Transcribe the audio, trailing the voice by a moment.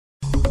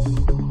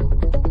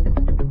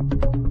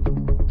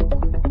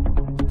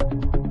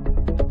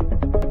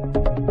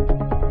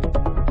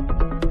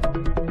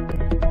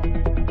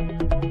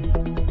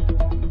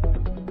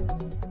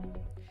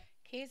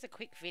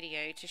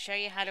video to show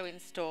you how to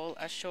install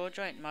a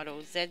Shurjoint model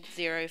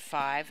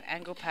Z05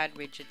 angle pad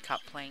rigid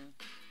coupling.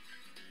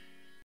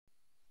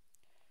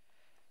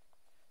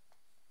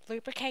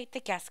 Lubricate the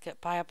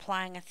gasket by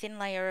applying a thin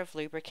layer of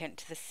lubricant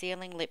to the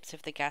sealing lips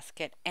of the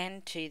gasket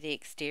and to the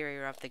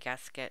exterior of the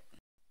gasket.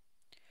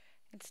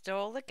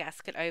 Install the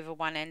gasket over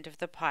one end of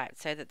the pipe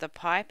so that the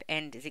pipe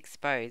end is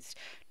exposed.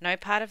 No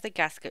part of the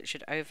gasket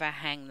should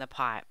overhang the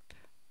pipe.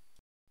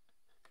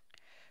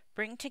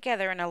 Bring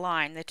together and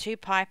align the two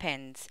pipe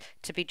ends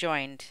to be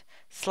joined.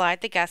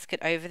 Slide the gasket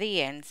over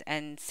the ends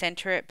and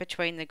center it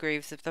between the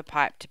grooves of the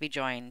pipe to be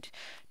joined.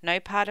 No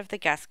part of the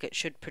gasket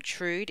should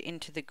protrude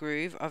into the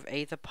groove of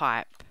either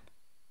pipe.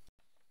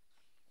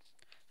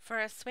 For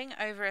a swing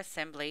over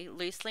assembly,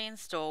 loosely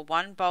install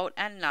one bolt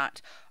and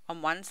nut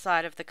on one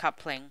side of the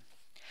coupling.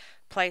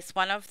 Place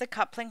one of the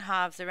coupling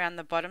halves around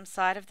the bottom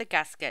side of the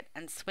gasket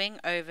and swing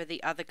over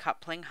the other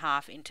coupling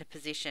half into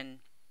position.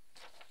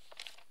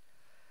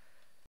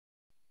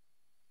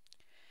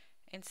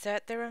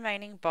 Insert the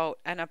remaining bolt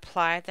and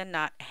apply the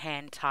nut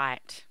hand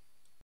tight.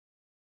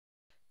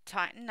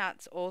 Tighten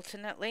nuts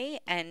alternately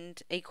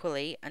and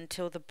equally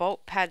until the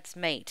bolt pads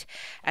meet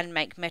and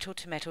make metal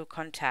to metal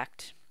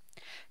contact.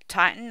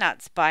 Tighten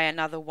nuts by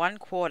another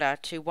 1/4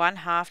 to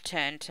 1/2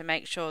 turn to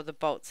make sure the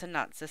bolts and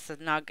nuts are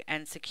snug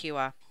and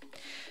secure.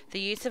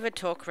 The use of a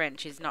torque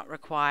wrench is not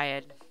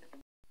required.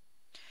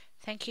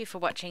 Thank you for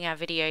watching our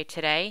video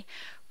today.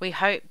 We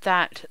hope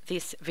that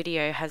this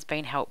video has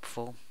been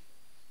helpful.